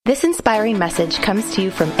This inspiring message comes to you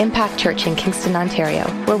from Impact Church in Kingston, Ontario,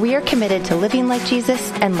 where we are committed to living like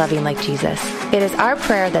Jesus and loving like Jesus. It is our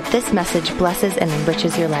prayer that this message blesses and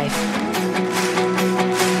enriches your life.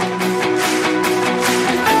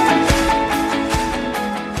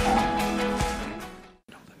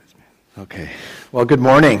 Okay. Well, good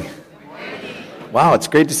morning. Wow, it's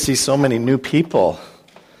great to see so many new people.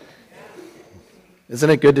 Isn't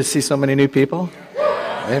it good to see so many new people?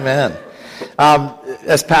 Amen.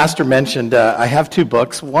 As Pastor mentioned, I have two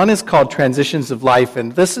books. One is called Transitions of Life,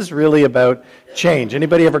 and this is really about change.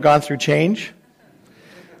 Anybody ever gone through change?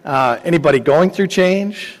 Anybody going through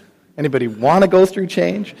change? Anybody want to go through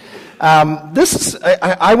change?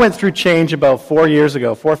 I went through change about 4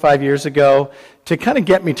 or 5 years ago to kind of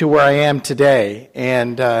get me to where I am today,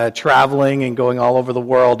 and traveling and going all over the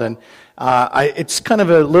world. And it's kind of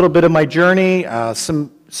a little bit of my journey,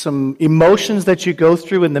 some emotions that you go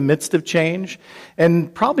through in the midst of change,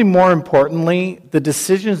 and probably more importantly, the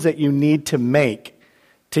decisions that you need to make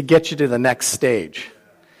to get you to the next stage.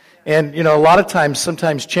 And, a lot of times,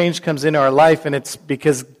 sometimes change comes into our life, and it's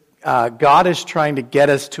because God is trying to get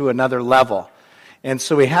us to another level. And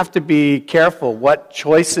so we have to be careful what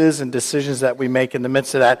choices and decisions that we make in the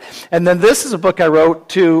midst of that. And then this is a book I wrote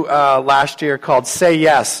too last year called Say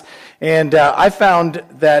Yes. And I found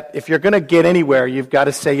that if you're going to get anywhere, you've got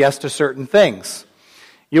to say yes to certain things.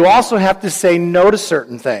 You also have to say no to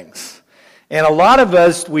certain things. And a lot of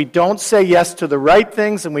us, we don't say yes to the right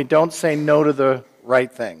things, and we don't say no to the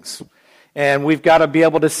right things. And we've got to be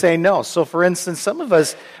able to say no. So for instance, some of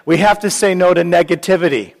us, we have to say no to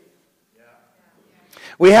negativity.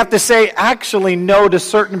 We have to say actually no to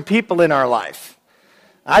certain people in our life.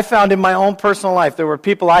 I found in my own personal life there were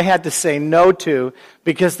people I had to say no to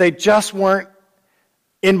because they just weren't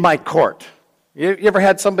in my court. You ever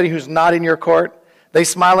had somebody who's not in your court? They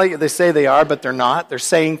smile at you, they say they are, but they're not. They're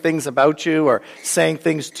saying things about you or saying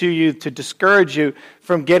things to you to discourage you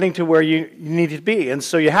from getting to where you need to be. And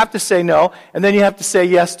so you have to say no, and then you have to say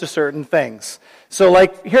yes to certain things. So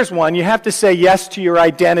here's one. You have to say yes to your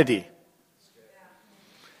identity.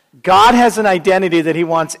 God has an identity that He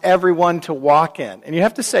wants everyone to walk in. And you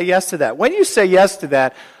have to say yes to that. When you say yes to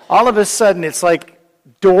that, all of a sudden it's like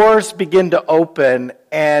doors begin to open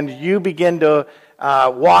and you begin to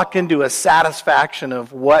walk into a satisfaction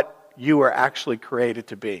of what you were actually created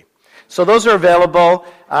to be. So those are available.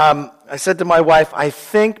 I said to my wife, I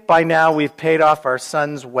think by now we've paid off our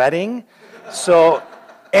son's wedding. So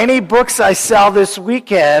any books I sell this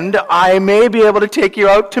weekend, I may be able to take you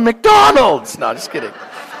out to McDonald's. No, just kidding.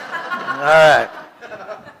 All right.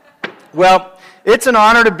 Well, it's an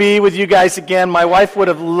honor to be with you guys again. My wife would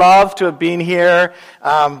have loved to have been here,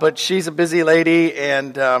 but she's a busy lady,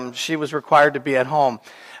 and she was required to be at home.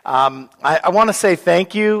 I want to say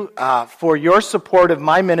thank you for your support of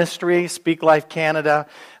my ministry, Speak Life Canada.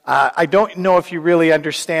 I don't know if you really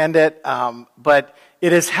understand it, but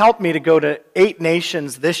it has helped me to go to 8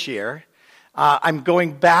 nations this year. I'm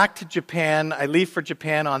going back to Japan. I leave for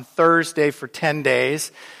Japan on Thursday for 10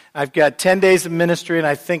 days. I've got 10 days of ministry, and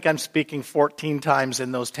I think I'm speaking 14 times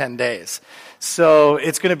in those 10 days. So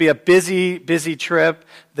it's going to be a busy, busy trip.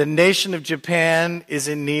 The nation of Japan is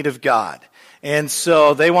in need of God. And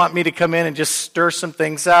so they want me to come in and just stir some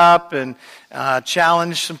things up and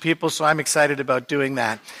challenge some people, so I'm excited about doing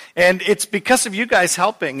that. And it's because of you guys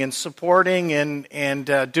helping and supporting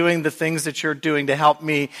and doing the things that you're doing to help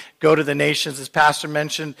me go to the nations. As Pastor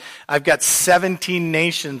mentioned, I've got 17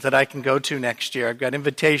 nations that I can go to next year. I've got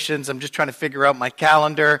invitations. I'm just trying to figure out my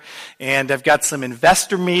calendar. And I've got some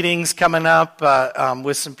investor meetings coming up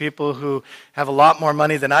with some people who have a lot more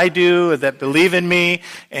money than I do, that believe in me.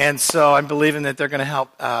 And so I'm believing that they're going to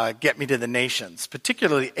help get me to the nations,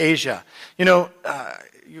 particularly Asia.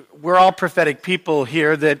 We're all prophetic people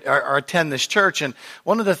here that attend this church, and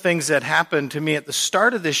one of the things that happened to me at the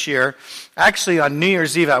start of this year, actually on New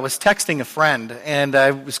Year's Eve, I was texting a friend, and I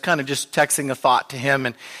was kind of just texting a thought to him,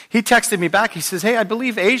 and he texted me back. He says, hey, I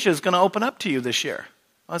believe Asia is going to open up to you this year.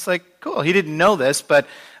 I was like, cool. He didn't know this, but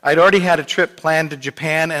I'd already had a trip planned to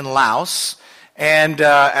Japan and Laos, and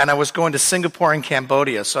I was going to Singapore and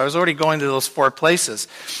Cambodia, so I was already going to those 4 places.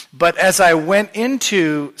 But as I went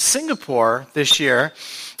into Singapore this year,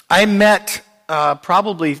 I met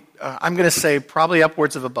probably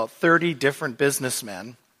upwards of about 30 different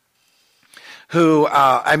businessmen who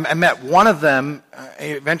I met one of them,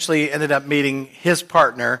 eventually ended up meeting his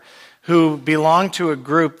partner, who belonged to a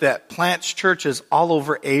group that plants churches all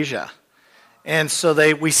over Asia. And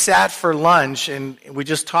so we sat for lunch, and we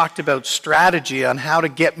just talked about strategy on how to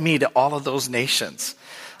get me to all of those nations.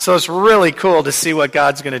 So it's really cool to see what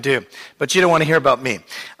God's going to do. But you don't want to hear about me.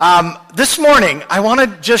 This morning, I want to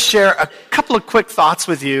just share a couple of quick thoughts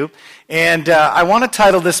with you. And I want to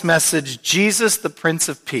title this message, Jesus, the Prince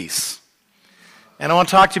of Peace. And I want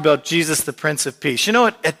to talk to you about Jesus, the Prince of Peace. You know,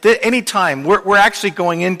 at any time, we're actually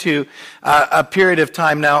going into a period of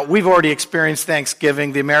time now. We've already experienced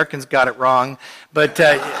Thanksgiving. The Americans got it wrong. But,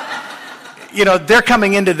 you know, they're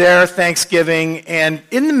coming into their Thanksgiving. And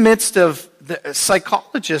in the midst of,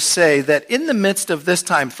 psychologists say that in the midst of this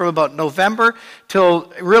time, from about November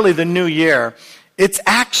till really the new year, it's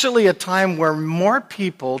actually a time where more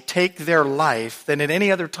people take their life than at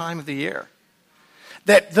any other time of the year.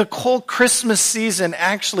 That the whole Christmas season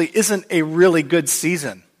actually isn't a really good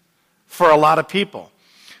season for a lot of people.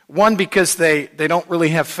 One, because they don't really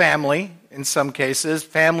have family in some cases.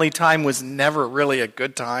 Family time was never really a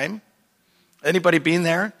good time. Anybody been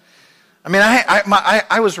there? I mean,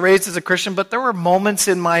 I was raised as a Christian, but there were moments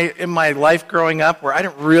in my life growing up where I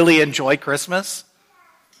didn't really enjoy Christmas.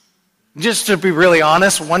 Just to be really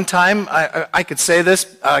honest, one time, I could say this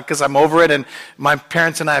because I'm over it, and my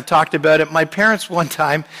parents and I have talked about it. My parents one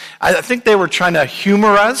time, I think they were trying to humor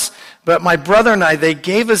us, but my brother and I, they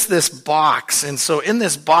gave us this box. And so in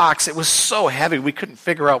this box, it was so heavy, we couldn't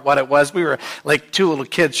figure out what it was. We were like two little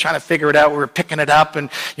kids trying to figure it out. We were picking it up and,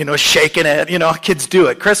 you know, shaking it. You know, kids do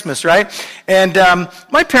at Christmas, right? And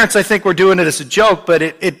my parents, I think, were doing it as a joke, but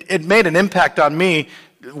it made an impact on me,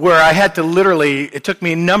 where I had to literally, it took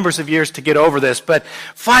me numbers of years to get over this, but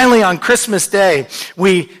finally on Christmas Day,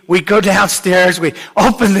 we go downstairs, we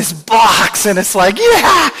open this box, and it's like,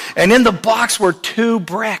 yeah! And in the box were 2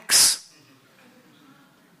 bricks.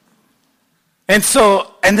 And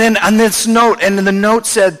so, and then on this note, and then the note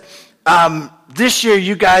said, this year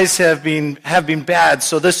you guys have been bad,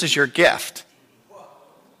 so this is your gift.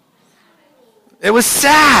 It was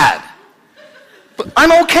sad. But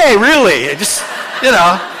I'm okay, really. It just, you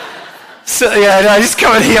know. So, yeah, no, just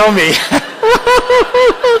come and heal me.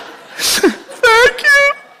 Thank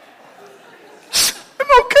you.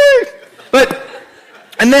 I'm okay. But,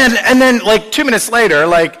 and then, like 2 minutes later,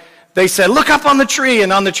 like, they said, look up on the tree.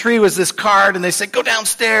 And on the tree was this card. And they said, go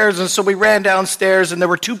downstairs. And so we ran downstairs, and there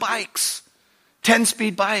were 2 bikes,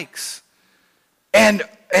 10-speed bikes. And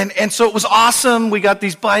so it was awesome. We got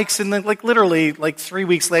these bikes, and then, like, literally, like 3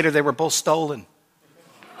 weeks later, they were both stolen.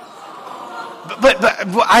 But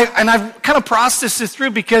I've kind of processed this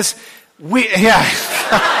through because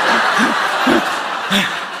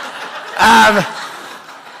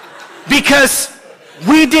because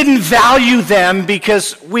we didn't value them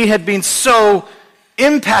because we had been so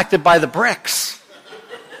impacted by the bricks.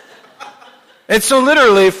 And so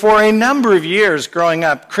literally for a number of years growing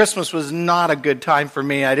up, Christmas was not a good time for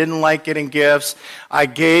me. I didn't like getting gifts. I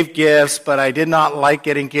gave gifts, but I did not like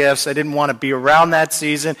getting gifts. I didn't want to be around that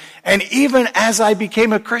season. And even as I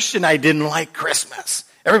became a Christian, I didn't like Christmas.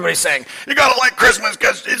 Everybody's saying, you got to like Christmas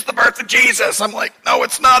because it's the birth of Jesus. I'm like, no,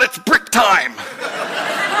 it's not. It's brick time.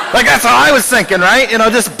 Like that's how I was thinking, right? You know,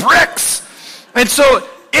 just bricks. And so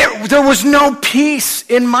there was no peace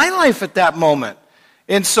in my life at that moment.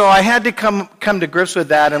 And so I had to come to grips with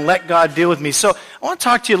that and let God deal with me. So I want to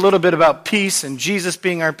talk to you a little bit about peace and Jesus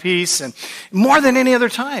being our peace. And more than any other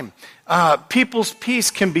time, people's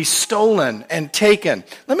peace can be stolen and taken.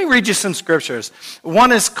 Let me read you some scriptures.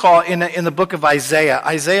 One is called in the book of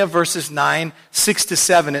Isaiah verses 9, 6 to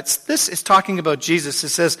 7. This is talking about Jesus. It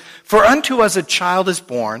says, for unto us a child is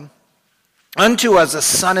born, unto us a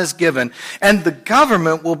son is given, and the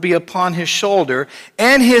government will be upon his shoulder,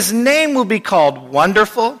 and his name will be called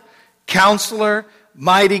Wonderful, Counselor,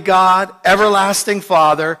 Mighty God, Everlasting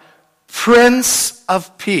Father, Prince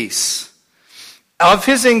of Peace. Of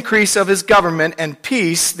his increase of his government and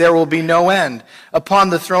peace there will be no end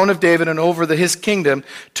upon the throne of David and over his kingdom,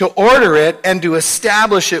 to order it and to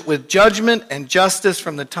establish it with judgment and justice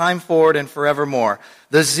from the time forward and forevermore.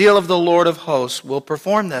 The zeal of the Lord of hosts will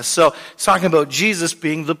perform this. So it's talking about Jesus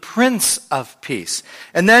being the Prince of Peace.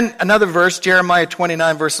 And then another verse, Jeremiah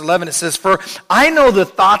 29 verse 11, it says, for I know the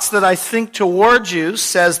thoughts that I think towards you,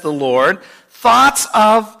 says the Lord, thoughts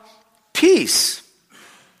of peace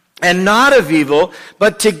and not of evil,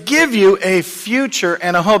 but to give you a future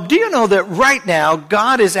and a hope. Do you know that right now,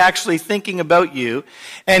 God is actually thinking about you,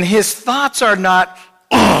 and his thoughts are not,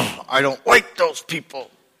 oh, I don't like those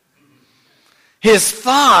people. His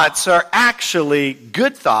thoughts are actually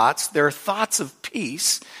good thoughts. They're thoughts of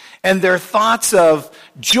peace, and they're thoughts of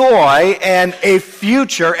joy and a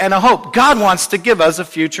future and a hope. God wants to give us a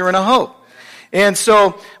future and a hope. And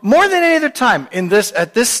so, more than any other time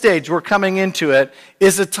at this stage we're coming into it,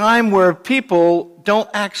 is a time where people don't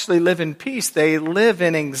actually live in peace. They live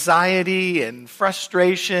in anxiety and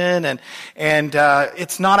frustration, and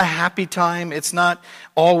it's not a happy time. It's not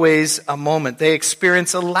always a moment. They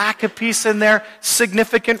experience a lack of peace in their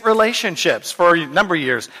significant relationships. For a number of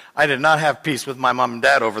years, I did not have peace with my mom and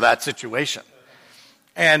dad over that situation.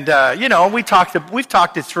 And, we've talked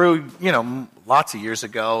it through, lots of years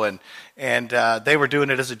ago, and they were doing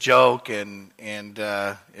it as a joke, and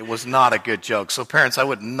it was not a good joke. So parents, I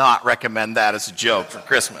would not recommend that as a joke for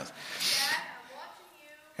Christmas.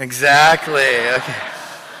 Exactly. Okay.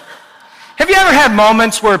 Have you ever had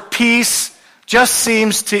moments where peace just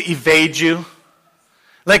seems to evade you?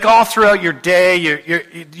 Like all throughout your day,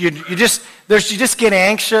 you just get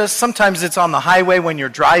anxious. Sometimes it's on the highway when you're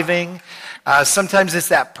driving. Sometimes it's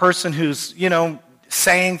that person who's,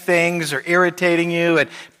 saying things or irritating you, and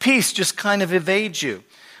peace just kind of evades you.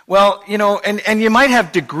 Well, and you might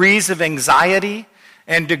have degrees of anxiety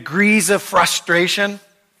and degrees of frustration.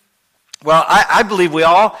 Well, I believe we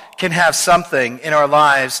all can have something in our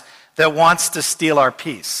lives that wants to steal our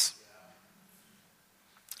peace.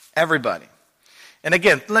 Everybody. And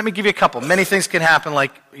again, let me give you a couple. Many things can happen,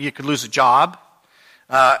 like you could lose a job,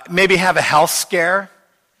 maybe have a health scare.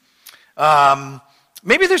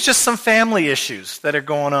 Maybe there's just some family issues that are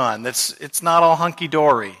going on. It's not all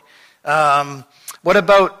hunky-dory. What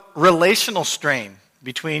about relational strain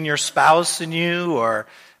between your spouse and you, or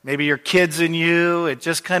maybe your kids and you? It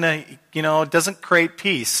just kind of, it doesn't create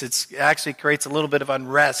peace. It actually creates a little bit of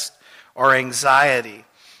unrest or anxiety.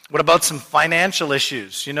 What about some financial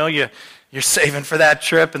issues? You're saving for that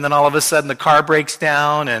trip, and then all of a sudden the car breaks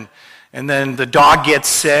down, and then the dog gets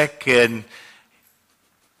sick, and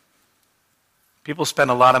people spend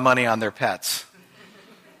a lot of money on their pets.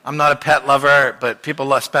 I'm not a pet lover, but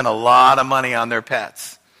people spend a lot of money on their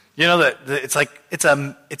pets. That it's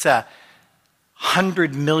a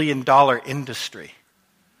 $100 million industry.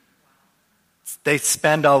 They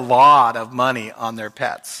spend a lot of money on their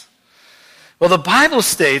pets. Well, the Bible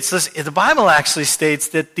actually states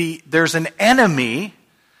that there's an enemy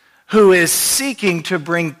who is seeking to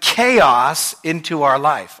bring chaos into our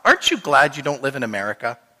life. Aren't you glad you don't live in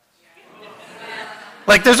America?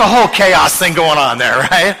 Like, there's a whole chaos thing going on there,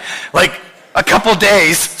 right? Like, a couple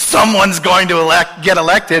days, someone's going to get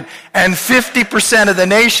elected, and 50% of the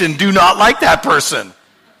nation do not like that person.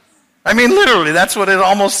 I mean, literally, that's what it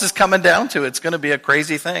almost is coming down to. It's going to be a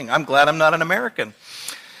crazy thing. I'm glad I'm not an American.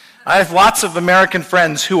 I have lots of American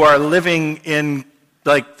friends who are living in,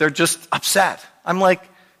 they're just upset. I'm like,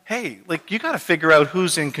 hey, you got to figure out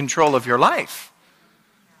who's in control of your life.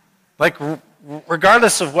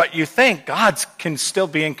 Regardless of what you think, God can still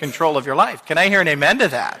be in control of your life. Can I hear an amen to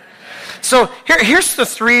that? So there's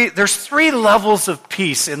three levels of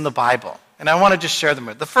peace in the Bible, and I want to just share them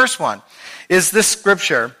with you. The first one is this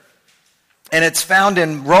scripture, and it's found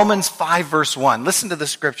in Romans 5, verse 1. Listen to the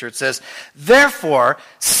scripture. It says, "Therefore,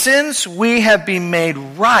 since we have been made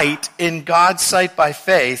right in God's sight by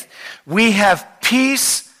faith, we have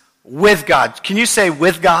peace with God." Can you say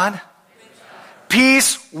with God?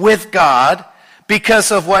 Peace with God,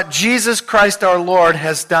 because of what Jesus Christ our Lord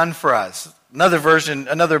has done for us.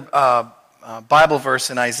 Another Bible verse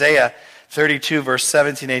in Isaiah 32, verse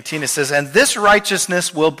 17, 18, it says, "And this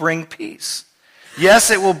righteousness will bring peace. Yes,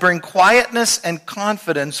 it will bring quietness and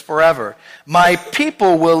confidence forever. My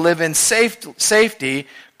people will live in safety,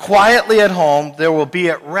 quietly at home. There will be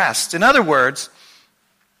at rest." In other words,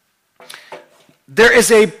 there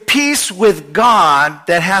is a peace with God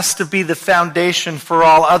that has to be the foundation for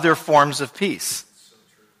all other forms of peace.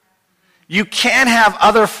 You can't have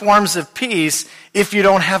other forms of peace if you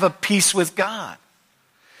don't have a peace with God.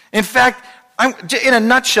 In fact, in a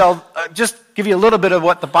nutshell, just give you a little bit of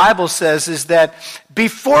what the Bible says, is that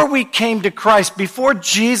before we came to Christ, before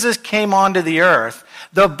Jesus came onto the earth,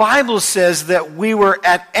 the Bible says that we were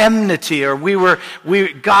at enmity, or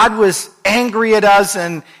God was angry at us,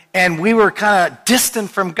 and we were kind of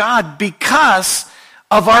distant from God because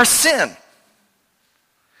of our sin.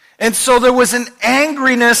 And so there was an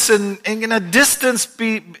angriness and a distance,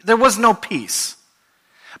 there was no peace.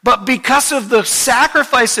 But because of the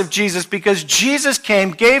sacrifice of Jesus, because Jesus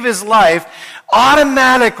came, gave his life,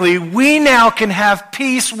 automatically we now can have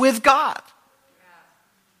peace with God.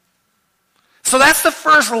 So that's the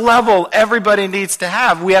first level everybody needs to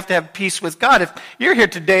have. We have to have peace with God. If you're here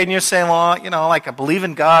today and you're saying, well, I believe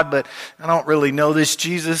in God, but I don't really know this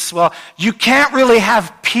Jesus. Well, you can't really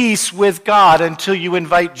have peace with God until you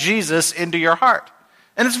invite Jesus into your heart.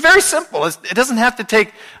 And it's very simple. It doesn't have to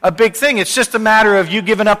take a big thing. It's just a matter of you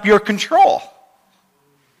giving up your control.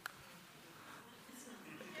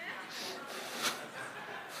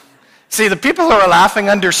 See, the people who are laughing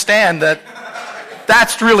understand that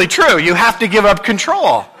That's really true. You have to give up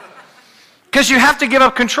control. Because you have to give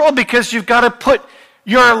up control because you've got to put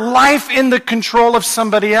your life in the control of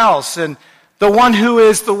somebody else. And the one who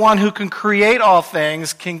is the one who can create all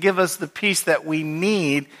things can give us the peace that we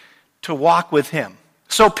need to walk with him.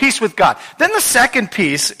 So peace with God. Then the second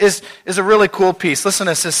piece is a really cool piece. Listen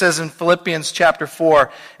to this. It says in Philippians chapter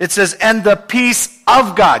 4, it says, and the peace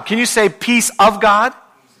of God. Can you say peace of God?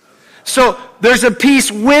 So there's a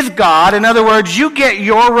peace with God. In other words, you get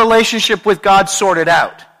your relationship with God sorted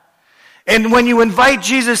out. And when you invite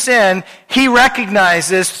Jesus in, he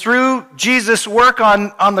recognizes through Jesus' work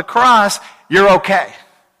on the cross, you're okay.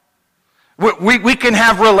 We can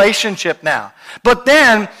have relationship now. But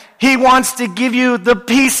then he wants to give you the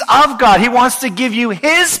peace of God. He wants to give you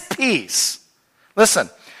his peace. Listen,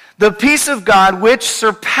 the peace of God which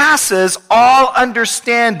surpasses all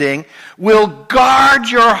understanding will guard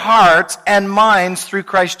your hearts and minds through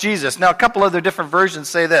Christ Jesus. Now, a couple other different versions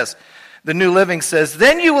say this. The New Living says,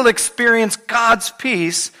 then you will experience God's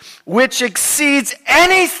peace which exceeds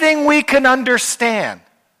anything we can understand.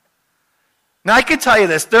 Now, I can tell you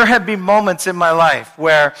this. There have been moments in my life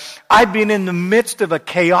where I've been in the midst of a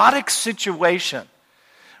chaotic situation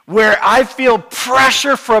where I feel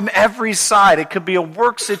pressure from every side. It could be a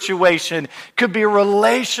work situation. It could be a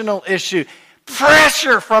relational issue.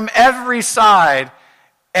 Pressure from every side.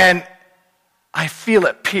 And I feel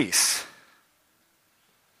at peace.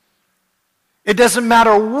 It doesn't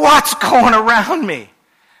matter what's going around me.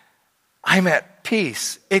 I'm at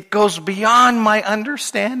peace. It goes beyond my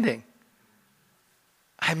understanding.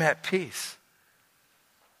 I'm at peace.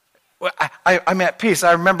 I'm at peace.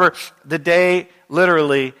 I remember the day,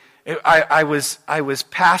 literally, I was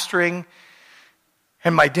pastoring,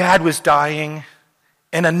 and my dad was dying,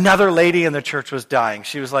 and another lady in the church was dying.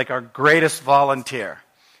 She was like our greatest volunteer.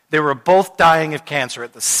 They were both dying of cancer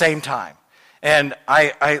at the same time. And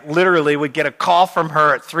I literally would get a call from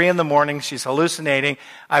her at 3 a.m. She's hallucinating.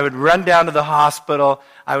 I would run down to the hospital.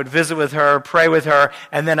 I would visit with her, pray with her,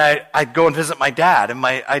 and then I'd go and visit my dad. And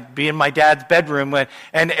I'd be in my dad's bedroom.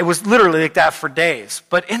 And it was literally like that for days.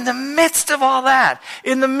 But in the midst of all that,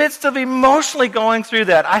 in the midst of emotionally going through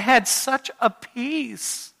that, I had such a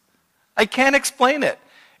peace. I can't explain it.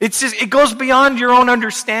 It's just, it goes beyond your own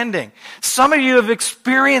understanding. Some of you have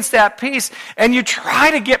experienced that peace, and you try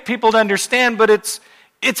to get people to understand, but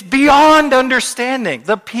it's beyond understanding.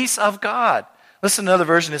 The peace of God. Listen to another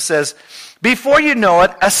version. It says, before you know it,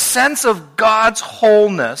 a sense of God's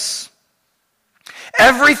wholeness,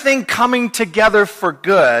 everything coming together for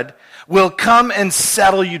good, will come and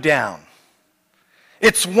settle you down.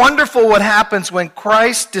 It's wonderful what happens when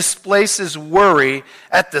Christ displaces worry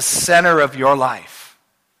at the center of your life.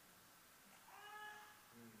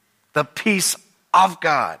 The peace of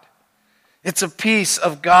God. It's a peace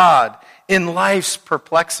of God in life's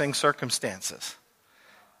perplexing circumstances.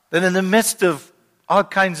 That in the midst of all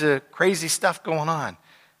kinds of crazy stuff going on,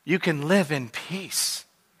 you can live in peace.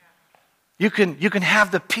 You can have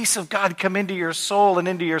the peace of God come into your soul and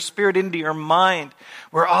into your spirit, into your mind,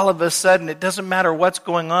 where all of a sudden it doesn't matter what's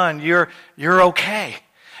going on, you're okay.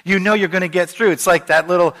 You know you're going to get through. It's like that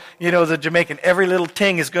little, the Jamaican, every little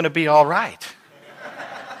thing is going to be all right.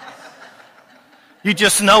 You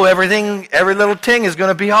just know every little thing is going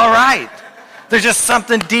to be all right. There's just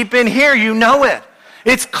something deep in here, you know it.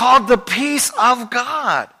 It's called the peace of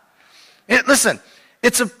God. Listen,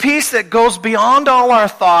 it's a peace that goes beyond all our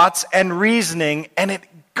thoughts and reasoning, and it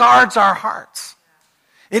guards our hearts.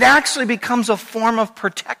 It actually becomes a form of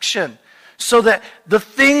protection, so that the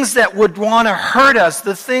things that would want to hurt us,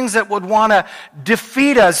 the things that would want to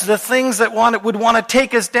defeat us, the things that would want to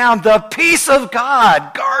take us down, the peace of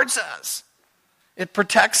God guards us. It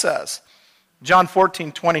protects us. John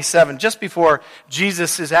 14:27, just before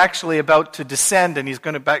Jesus is actually about to descend and he's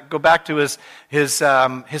going to go back to his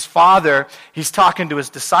Father, he's talking to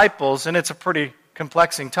his disciples, and it's a pretty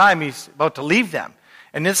complexing time. He's about to leave them.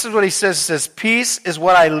 And this is what he says. He says, peace is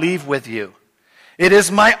what I leave with you. It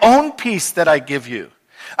is my own peace that I give you.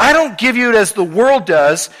 I don't give you it as the world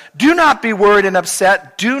does. Do not be worried and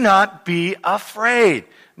upset. Do not be afraid.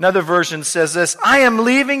 Another version says this, I am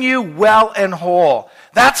leaving you well and whole.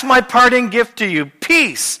 That's my parting gift to you,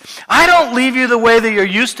 peace. I don't leave you the way that you're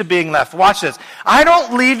used to being left. Watch this. I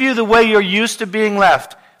don't leave you the way you're used to being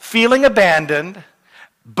left, feeling abandoned,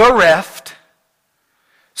 bereft.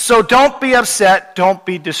 So don't be upset, don't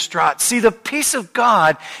be distraught. See, the peace of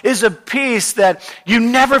God is a peace that you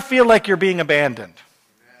never feel like you're being abandoned.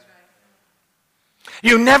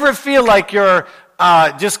 You never feel like you're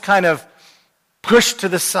just kind of pushed to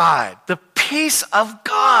the side. The peace of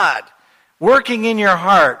God working in your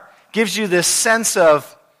heart gives you this sense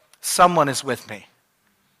of someone is with me.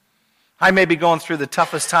 I may be going through the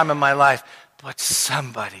toughest time of my life, but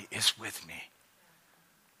somebody is with me.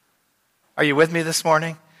 Are you with me this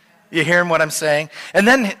morning? You hearing what I'm saying? And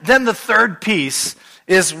then the third piece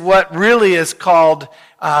is what really is called,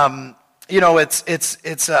 it's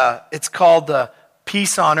called the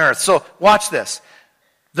peace on earth. So watch this.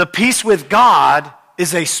 The peace with God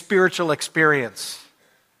is a spiritual experience.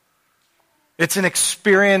 It's an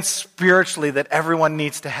experience spiritually that everyone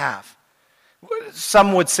needs to have.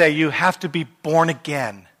 Some would say you have to be born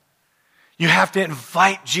again. You have to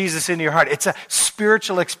invite Jesus into your heart. It's a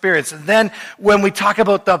spiritual experience. And then when we talk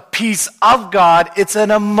about the peace of God, it's an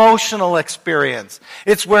emotional experience.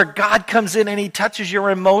 It's where God comes in and he touches your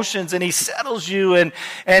emotions and he settles you and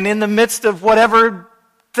in the midst of whatever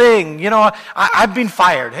thing. I've been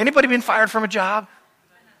fired. Anybody been fired from a job?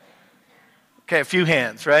 Okay, a few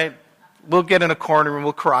hands, right? We'll get in a corner and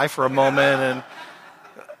we'll cry for a moment.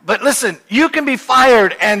 But listen, you can be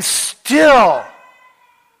fired and still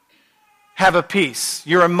have a peace.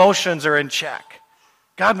 Your emotions are in check.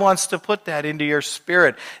 God wants to put that into your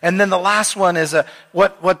spirit. And then the last one is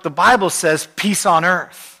what the Bible says, peace on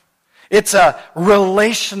earth. It's a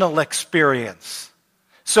relational experience.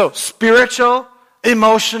 So spiritual,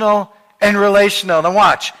 emotional, and relational. Now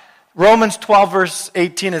watch. Romans 12 verse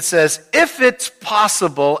 18, it says, if it's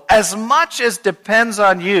possible, as much as depends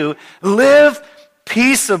on you, live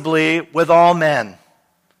peaceably with all men.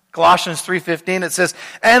 Colossians 3:15, it says,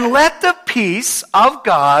 and let the peace of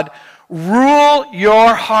God rule in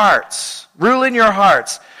your hearts,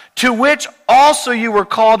 to which also you were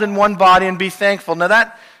called in one body, and be thankful. Now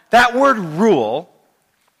that word rule,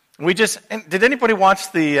 did anybody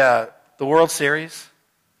watch the World Series?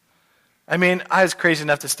 I mean, I was crazy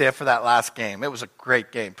enough to stay up for that last game. It was a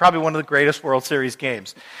great game. Probably one of the greatest World Series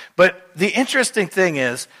games. But the interesting thing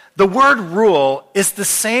is, the word rule is the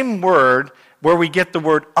same word where we get the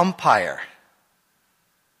word umpire.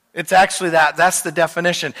 It's actually that's the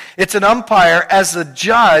definition. It's an umpire as a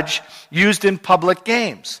judge used in public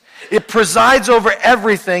games. It presides over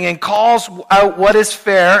everything and calls out what is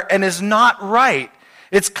fair and is not right.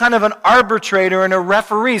 It's kind of an arbitrator and a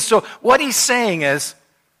referee. So what he's saying is,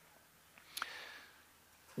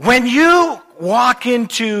 when you walk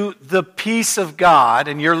into the peace of God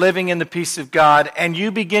and you're living in the peace of God and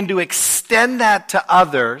you begin to extend that to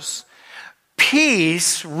others,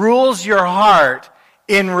 peace rules your heart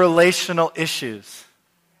in relational issues.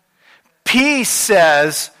 Peace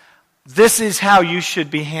says, this is how you should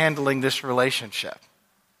be handling this relationship.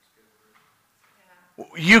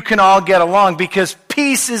 You can all get along because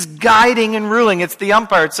peace is guiding and ruling. It's the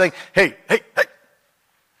umpire. It's saying, hey,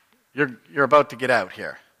 you're about to get out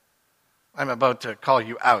here. I'm about to call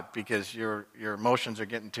you out because your emotions are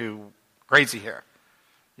getting too crazy here.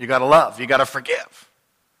 You got to love. You got to forgive.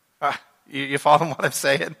 You follow what I'm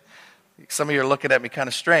saying? Some of you are looking at me kind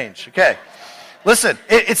of strange. Okay. Listen,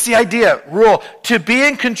 it's the idea, rule, to be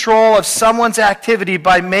in control of someone's activity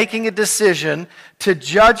by making a decision, to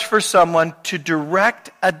judge for someone, to direct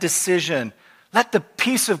a decision. Let the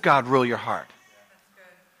peace of God rule your heart.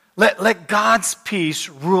 Let God's peace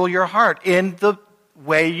rule your heart in the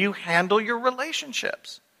way you handle your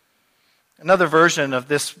relationships. Another version of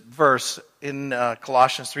this verse in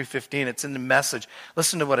Colossians 3:15, it's in the Message.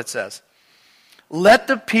 Listen to what it says. Let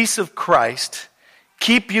the peace of Christ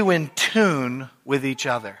keep you in tune with each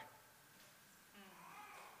other.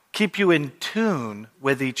 Keep you in tune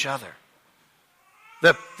with each other.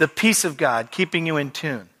 The peace of God keeping you in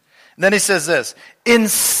tune. And then he says this, in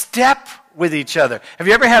step with each other. Have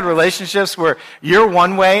you ever had relationships where you're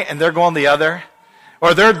one way and they're going the other?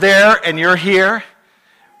 Or they're there and you're here?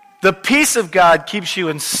 The peace of God keeps you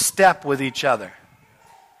in step with each other.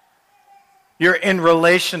 You're in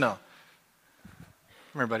relational.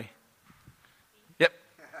 Come here, buddy. Yep.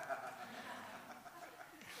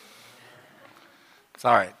 It's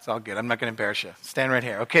all right. It's all good. I'm not going to embarrass you. Stand right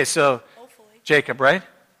here. Okay, so Jacob, right?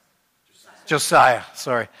 Josiah,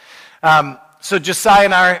 sorry. So Josiah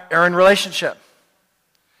and I are in relationship.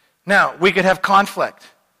 Now, we could have conflict.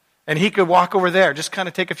 And he could walk over there, just kind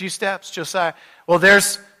of take a few steps, Josiah. Well,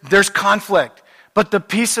 there's conflict. But the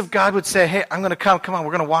peace of God would say, hey, I'm going to come on,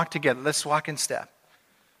 we're going to walk together. Let's walk in step.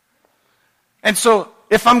 And so,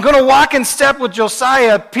 if I'm going to walk in step with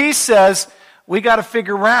Josiah, peace says, we got to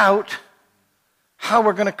figure out how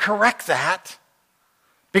we're going to correct that.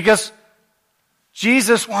 Because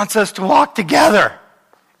Jesus wants us to walk together,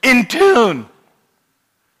 in tune.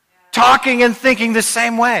 Talking and thinking the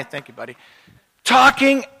same way. Thank you, buddy.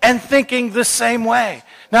 Talking and thinking the same way.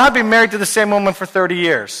 Now, I've been married to the same woman for 30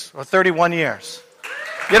 years, or 31 years.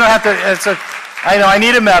 You don't have to, I know I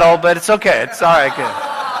need a medal, but it's okay. It's all right, good.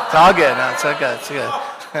 It's all good. No, it's okay. It's good.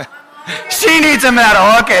 She needs a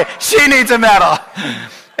medal. Okay, she needs a medal.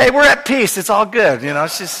 Hey, we're at peace. It's all good.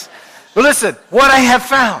 It's just... But listen, what I have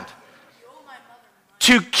found,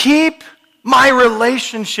 to keep my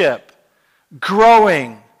relationship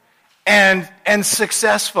growing and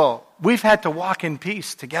successful, we've had to walk in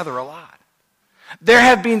peace together a lot. There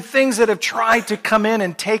have been things that have tried to come in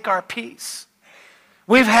and take our peace.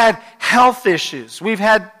 We've had health issues. We've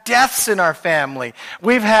had deaths in our family.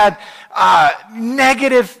 We've had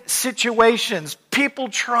negative situations. People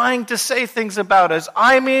trying to say things about us.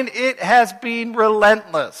 I mean, it has been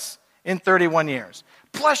relentless in 31 years.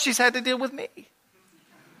 Plus, she's had to deal with me.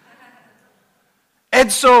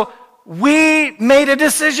 And so, we made a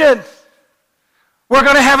decision. We're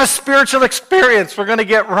going to have a spiritual experience. We're going to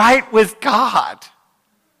get right with God.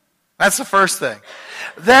 That's the first thing.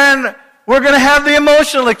 Then we're going to have the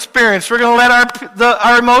emotional experience. We're going to let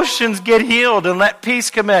our emotions get healed and let peace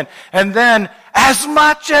come in. And then, as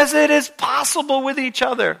much as it is possible with each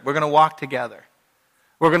other, we're going to walk together.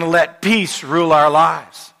 We're going to let peace rule our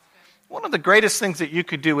lives. One of the greatest things that you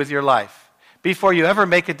could do with your life before you ever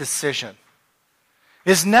make a decision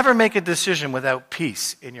is never make a decision without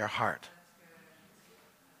peace in your heart.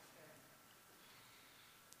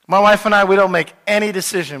 My wife and I, we don't make any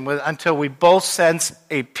decision until we both sense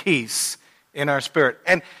a peace in our spirit.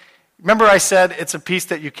 And remember I said it's a peace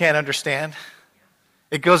that you can't understand?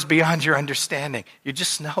 It goes beyond your understanding. You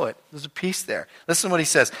just know it. There's a peace there. Listen to what he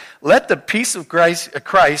says. Let the peace of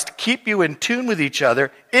Christ keep you in tune with each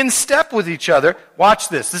other, in step with each other. Watch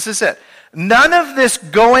this. This is it. None of this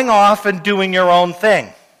going off and doing your own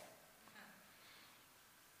thing.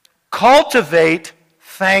 Cultivate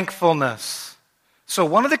thankfulness. So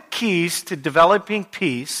one of the keys to developing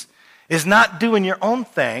peace is not doing your own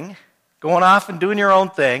thing, going off and doing your own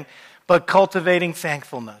thing, but cultivating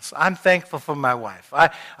thankfulness. I'm thankful for my wife.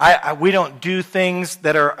 We don't do things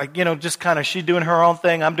that are, just kind of she doing her own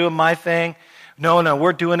thing, I'm doing my thing. No,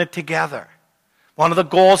 we're doing it together. One of the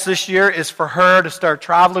goals this year is for her to start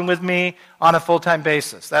traveling with me on a full-time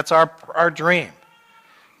basis. That's our dream.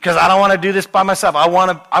 Because I don't want to do this by myself. I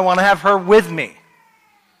want to have her with me.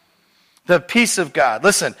 The peace of God.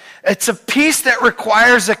 Listen, it's a peace that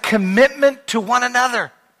requires a commitment to one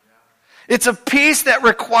another. It's a peace that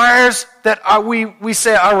requires that we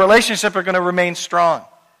say our relationship are going to remain strong.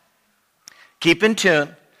 Keep in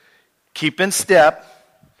tune. Keep in step.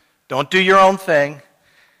 Don't do your own thing.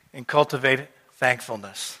 And cultivate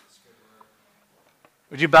thankfulness.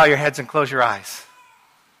 Would you bow your heads and close your eyes?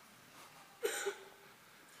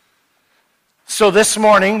 So this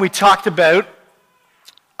morning we talked about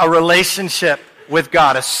a relationship with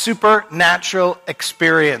God, a supernatural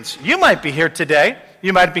experience. You might be here today.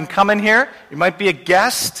 You might have been coming here. You might be a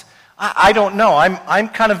guest. I don't know. I'm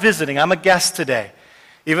kind of visiting. I'm a guest today.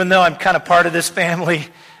 Even though I'm kind of part of this family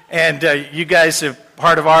and you guys are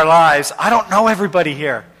part of our lives, I don't know everybody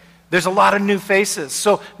here. There's a lot of new faces.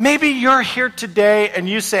 So maybe you're here today and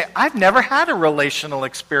you say, I've never had a relational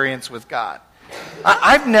experience with God.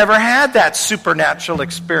 I've never had that supernatural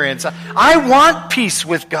experience. I want peace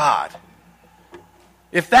with God.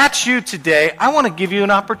 If that's you today, I want to give you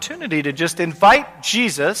an opportunity to just invite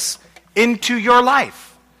Jesus into your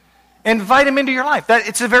life. Invite him into your life.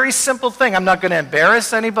 It's a very simple thing. I'm not going to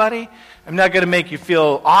embarrass anybody. I'm not going to make you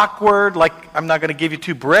feel awkward, like I'm not going to give you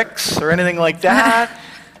 2 bricks or anything like that.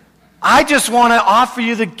 I just want to offer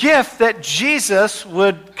you the gift that Jesus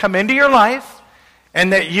would come into your life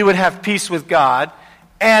and that you would have peace with God,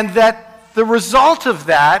 and that the result of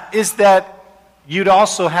that is that you'd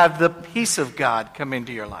also have the peace of God come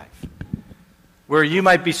into your life. Where you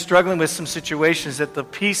might be struggling with some situations, that the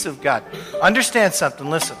peace of God. Understand something,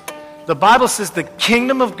 listen. The Bible says the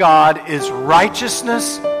kingdom of God is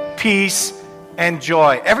righteousness, peace, and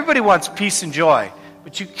joy. Everybody wants peace and joy,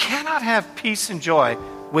 but you cannot have peace and joy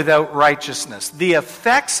without righteousness. The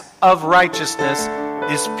effects of righteousness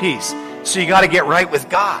is peace. So you got to get right with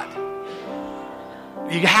God.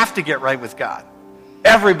 You have to get right with God.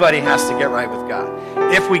 Everybody has to get right with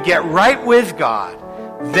God. If we get right with God,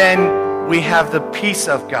 then we have the peace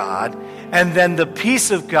of God, and then the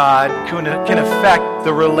peace of God can affect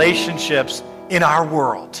the relationships in our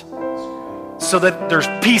world, so that there's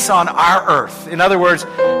peace on our earth. In other words,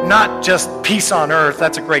 not just peace on earth.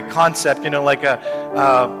 That's a great concept, like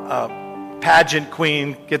a pageant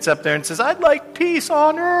queen gets up there and says, I'd like peace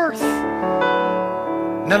on earth.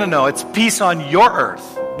 No. It's peace on your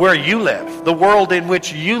earth, where you live, the world in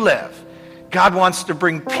which you live. God wants to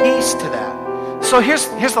bring peace to that. So here's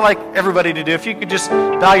what I'd like everybody to do. If you could just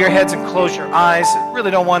bow your heads and close your eyes. I really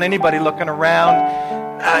don't want anybody looking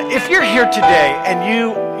around. If you're here today and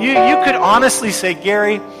you could honestly say,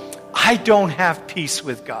 Gary, I don't have peace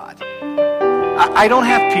with God. I don't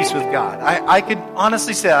have peace with God. I could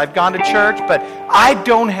honestly say I've gone to church, but I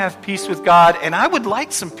don't have peace with God, and I would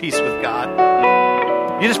like some peace with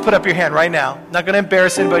God. You just put up your hand right now. I'm not going to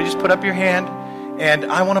embarrass anybody. Just put up your hand, and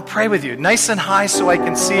I want to pray with you. Nice and high so I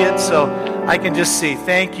can see it, so I can just see.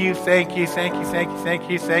 Thank you, thank you, thank you, thank you, thank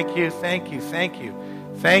you, thank you, thank you, thank you,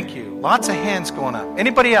 thank you. Lots of hands going up.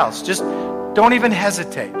 Anybody else? Just don't even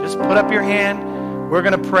hesitate. Just put up your hand. We're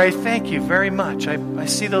going to pray. Thank you very much. I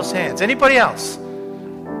see those hands. Anybody else?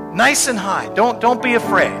 Nice and high. Don't be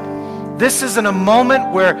afraid. This isn't a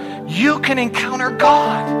moment where you can encounter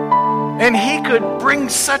God. And He could bring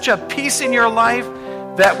such a peace in your life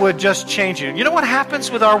that would just change you. You know what happens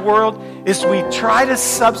with our world is we try to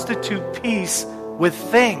substitute peace with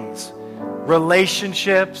things.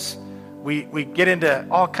 Relationships. We get into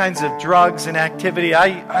all kinds of drugs and activity.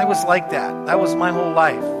 I was like that. That was my whole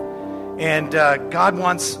life. And God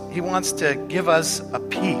wants to give us a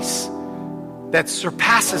peace that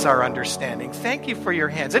surpasses our understanding. Thank you for your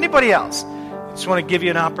hands. Anybody else? I just want to give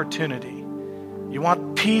you an opportunity. You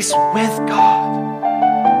want peace with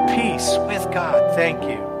God. Peace with God. Thank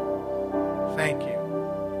you. Thank you.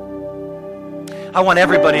 I want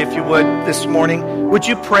everybody, if you would, this morning, would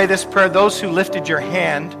you pray this prayer? Those who lifted your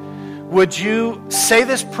hand, would you say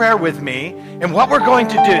this prayer with me? And what we're going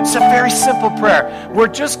to do, it's a very simple prayer. We're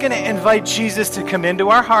just going to invite Jesus to come into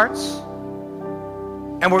our hearts.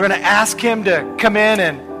 And we're going to ask Him to come in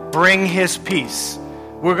and bring His peace.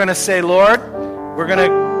 We're going to say, Lord, we're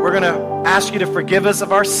going to ask you to forgive us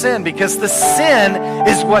of our sin, because the sin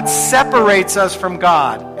is what separates us from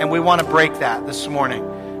God. And we want to break that this morning.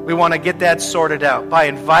 We want to get that sorted out by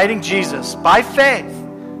inviting Jesus by faith.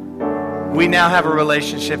 We now have a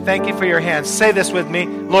relationship. Thank you for your hands. Say this with me.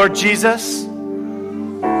 Lord Jesus,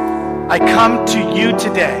 I come to you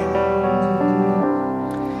today.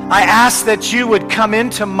 I ask that you would come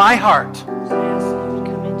into my heart.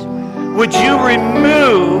 Would you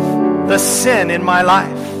remove the sin in my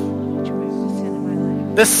life?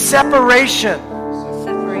 The separation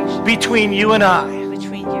between you and I.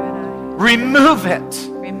 Remove it.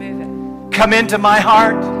 Come into my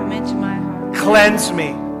heart. Cleanse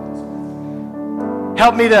me.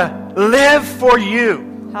 Help me to live for you.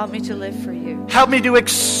 Help me to live for you. Help me to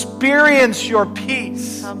experience your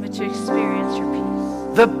peace. Help me to experience your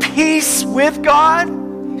peace. The peace with God.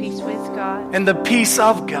 Peace with God. And the peace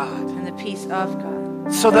of God. And the peace of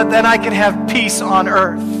God. So that then I can have peace on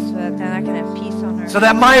earth. So that then I can have peace on earth. So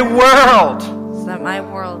that my world. So that my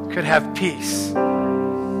world could have peace.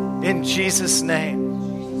 In Jesus' name.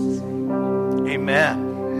 Amen.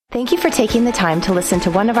 Thank you for taking the time to listen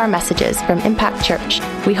to one of our messages from Impact Church.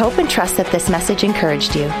 We hope and trust that this message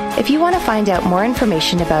encouraged you. If you want to find out more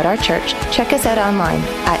information about our church, check us out online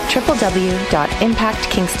at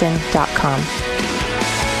www.impactkingston.com.